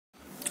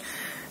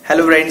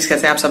Hello friends,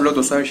 कैसे हैं आप सब लोग।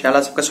 दोस्तों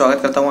इंशाल्लाह सबका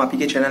स्वागत करता हूं आप ही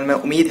के चैनल में।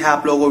 उम्मीद है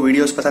आप लोगों को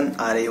वीडियोस पसंद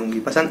आ रही होंगी।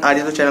 पसंद आ रही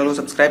है तो चैनल को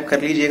सब्सक्राइब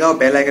कर लीजिएगा और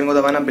बेल आइकन को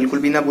दबाना बिल्कुल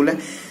भी ना भूलें,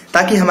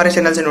 ताकि हमारे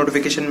चैनल से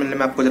नोटिफिकेशन मिलने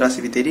में आपको जरा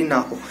सी भी देरी ना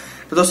हो।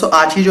 तो दोस्तों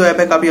आज की जो ऐप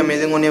है काफी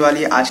अमेजिंग होने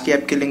वाली है। आज की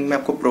ऐप की लिंक मैं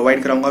आपको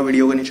प्रोवाइड कराऊंगा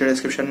वीडियो के नीचे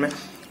डिस्क्रिप्शन में।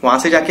 वहां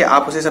से जाके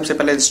आप उसे सबसे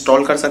पहले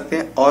इंस्टॉल कर सकते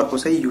हैं और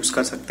उसे यूज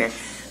कर सकते हैं।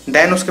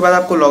 देन उसके बाद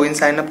आपको लॉग इन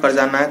साइन अप कर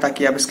जाना है,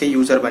 ताकि आप इसके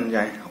यूजर बन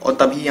जाएं और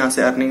तभी यहाँ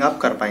से अर्निंग आप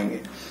कर पाएंगे।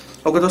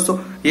 ओके दोस्तों,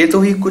 ये तो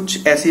ही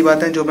कुछ ऐसी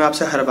बातें जो मैं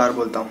आपसे हर बार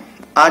बोलता हूँ।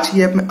 आज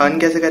की ऐप में अर्न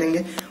कैसे करेंगे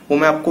वो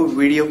मैं आपको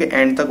वीडियो के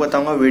एंड तक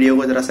बताऊंगा। वीडियो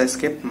को जरा सा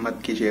स्किप मत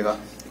कीजिएगा।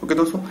 ओके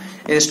दोस्तों,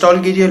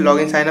 इंस्टॉल कीजिए, लॉग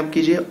इन साइन अप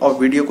कीजिए और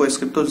वीडियो को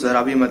स्किप तो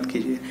जरा भी मत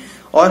कीजिए।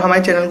 और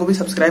हमारे चैनल को भी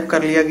सब्सक्राइब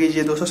कर लिया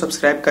कीजिए दोस्तों।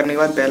 सब्सक्राइब करने के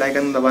बाद बेल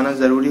आइकन दबाना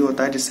जरूरी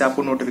होता है, जिससे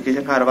आपको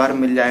नोटिफिकेशन हर बार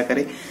मिल जाया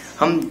करे।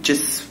 हम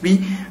जिस भी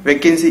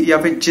वैकेंसी या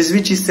फिर जिस भी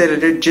चीज से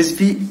रिलेटेड, जिस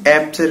भी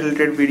ऐप से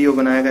रिलेटेड वीडियो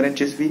बनाया करें,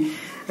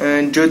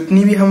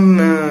 जितनी भी हम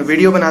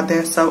वीडियो बनाते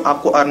हैं सब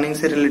आपको अर्निंग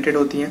से रिलेटेड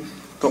होती हैं।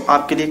 तो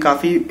आपके लिए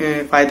काफी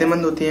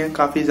फायदेमंद होती हैं,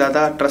 काफी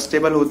ज्यादा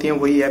ट्रस्टेबल होती हैं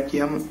वही ऐप की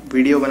हम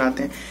वीडियो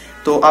बनाते हैं।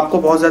 तो आपको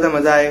बहुत ज्यादा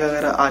मजा आएगा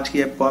अगर आज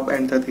की ऐप को आप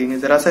एंड तक देखेंगे।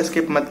 जरा सा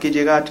स्किप मत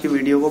कीजिएगा, आज की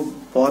वीडियो को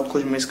बहुत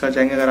कुछ मिस कर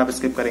जाएंगे अगर आप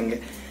स्किप करेंगे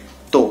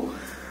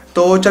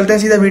तो चलते हैं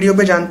सीधा वीडियो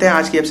पे, जानते हैं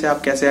आज की ऐप से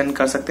आप कैसे अर्न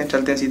कर सकते हैं।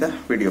 चलते हैं सीधा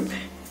वीडियो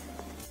पे।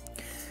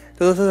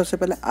 तो दोस्तों सबसे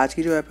पहले आज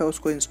की जो ऐप है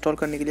उसको इंस्टॉल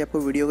करने के लिए आपको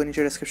वीडियो के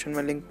नीचे डिस्क्रिप्शन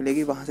में लिंक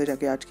मिलेगी, वहां से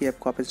जाके आज की ऐप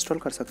को आप इंस्टॉल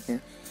कर सकते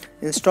हैं।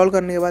 इंस्टॉल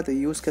करने के बाद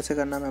यूज़ कैसे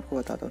करना मैं आपको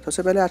बताता हूँ।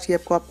 सबसे पहले आज की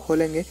ऐप को आप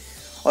खोलेंगे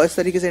और इस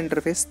तरीके से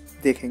इंटरफेस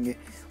देखेंगे।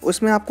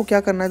 उसमें आपको क्या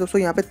करना है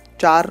दोस्तों, यहाँ पे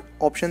 4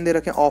 ऑप्शन दे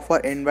रखे हैं: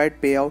 ऑफर, इनवाइट,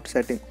 पे आउट,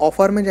 सेटिंग।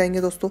 ऑफर में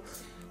जाएंगे दोस्तों,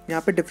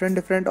 यहाँ पे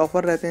डिफरेंट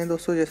ऑफर रहते हैं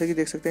दोस्तों, जैसे कि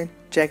देख सकते हैं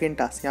चेक इन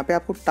टास्क। यहाँ पे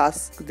आपको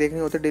टास्क देखने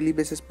होते हैं डेली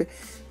बेसिस पे,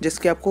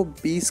 जिसके आपको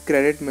 20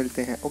 क्रेडिट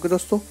मिलते हैं। ओके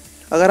दोस्तों,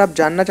 अगर आप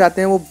जानना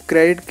चाहते हैं वो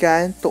क्रेडिट क्या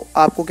है तो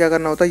आपको क्या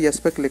करना होता है, यस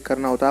पे क्लिक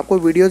करना होता है। आपको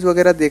वीडियोस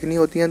वगैरह देखनी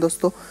होती हैं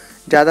दोस्तों,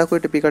 ज़्यादा कोई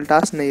टिपिकल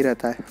टास्क नहीं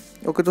रहता है।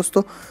 ओके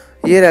दोस्तों,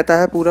 ये रहता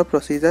है पूरा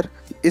प्रोसीजर।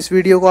 इस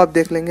वीडियो को आप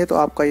देख लेंगे तो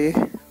आपका ये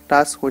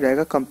टास्क हो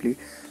जाएगा कंप्लीट।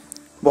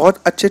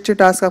 बहुत अच्छे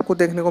टास्क आपको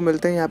देखने को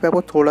मिलते हैं। यहाँ पे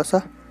आपको थोड़ा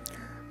सा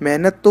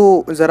मेहनत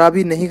तो ज़रा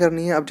भी नहीं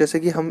करनी है। अब जैसे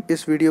कि हम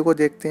इस वीडियो को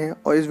देखते हैं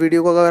और इस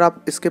वीडियो को अगर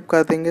आप स्किप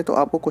कर देंगे तो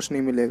आपको कुछ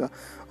नहीं मिलेगा।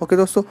 ओके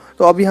दोस्तों,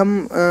 तो अभी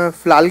हम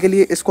फ़िलहाल के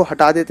लिए इसको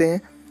हटा देते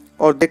हैं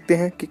और देखते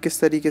हैं कि किस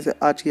तरीके से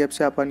आज की ऐप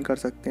से आप अर्न कर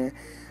सकते हैं।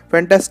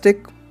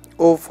 फैंटास्टिक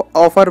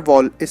ऑफर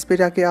वॉल, इस पे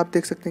जाके आप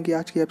देख सकते हैं कि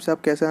आज की ऐप से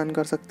आप कैसे अर्न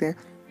कर सकते हैं।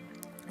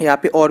 यहाँ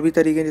पे और भी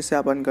तरीके हैं जिससे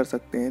आप अर्न कर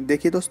सकते हैं।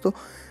 देखिए दोस्तों,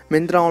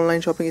 मिंत्रा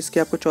ऑनलाइन शॉपिंग, इसके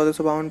आपको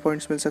 1452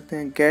 पॉइंट्स मिल सकते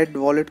हैं। गेट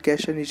वॉलेट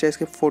कैश है नीचे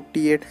इसके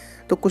 48।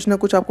 तो कुछ ना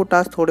कुछ आपको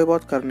टास्क थोड़े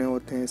बहुत करने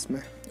होते हैं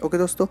इसमें। ओके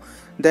दोस्तों,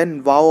 then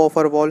wow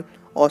offer wall,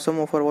 awesome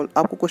offer wall,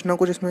 आपको कुछ ना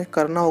कुछ इसमें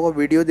करना होगा।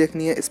 वीडियो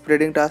देखनी है,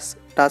 स्प्रेडिंग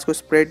टास्क को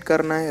स्प्रेड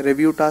करना है,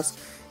 रिव्यू टास्क,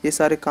 ये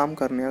सारे काम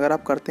करने हैं। अगर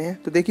आप करते हैं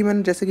तो देखिए,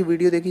 मैंने जैसे कि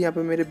वीडियो देखी, यहाँ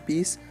पे मेरे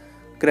 20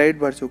 क्रेडिट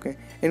भर चुके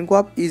हैं। इनको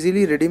आप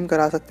इजीली रिडीम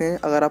करा सकते हैं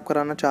अगर आप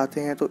कराना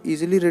चाहते हैं। तो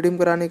इजीली रिडीम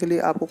कराने के लिए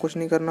आपको कुछ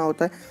नहीं करना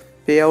होता है,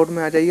 पे आउट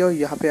में आ जाइए और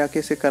यहाँ पे आके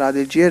इसे करा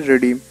दीजिए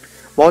रिडीम।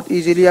 बहुत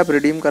इजीली आप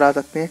रिडीम करा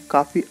सकते हैं।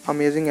 काफ़ी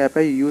अमेजिंग ऐप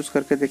है, यूज़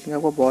करके देखेंगे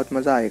आपको बहुत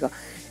मज़ा आएगा।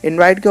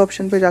 इनवाइट के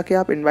ऑप्शन पे जाके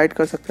आप इनवाइट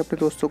कर सकते हैं अपने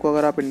दोस्तों को।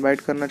 अगर आप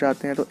इनवाइट करना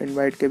चाहते हैं तो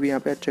इनवाइट के भी यहाँ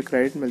पे अच्छे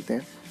क्रेडिट मिलते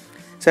हैं।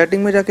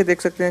 सेटिंग में जाके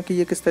देख सकते हैं कि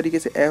ये किस तरीके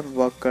से ऐप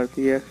वर्क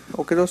करती है।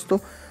 ओके दोस्तों,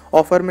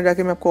 ऑफर में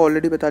जाके मैं आपको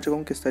ऑलरेडी बता चुका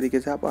हूँ किस तरीके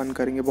से आप अर्न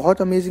करेंगे।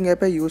 बहुत अमेजिंग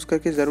ऐप है, यूज़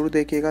करके ज़रूर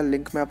देखिएगा।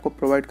 लिंक मैं आपको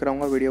प्रोवाइड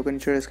कराऊंगा वीडियो के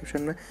नीचे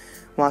डिस्क्रिप्शन में,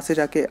 वहाँ से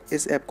जाके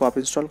इस ऐप को आप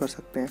इंस्टॉल कर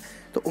सकते हैं।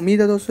 तो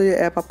उम्मीद है दोस्तों ये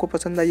ऐप आपको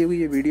पसंद आई होगी,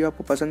 ये वीडियो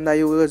आपको पसंद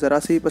आई होगी। ज़रा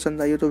से ही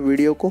पसंद आई हो तो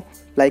वीडियो को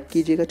लाइक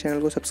कीजिएगा,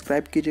 चैनल को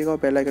सब्सक्राइब कीजिएगा और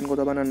बेल आइकन को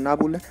दबाना ना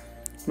भूलें।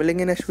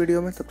 मिलेंगे नेक्स्ट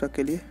वीडियो में, तब तक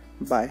के लिए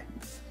बाय।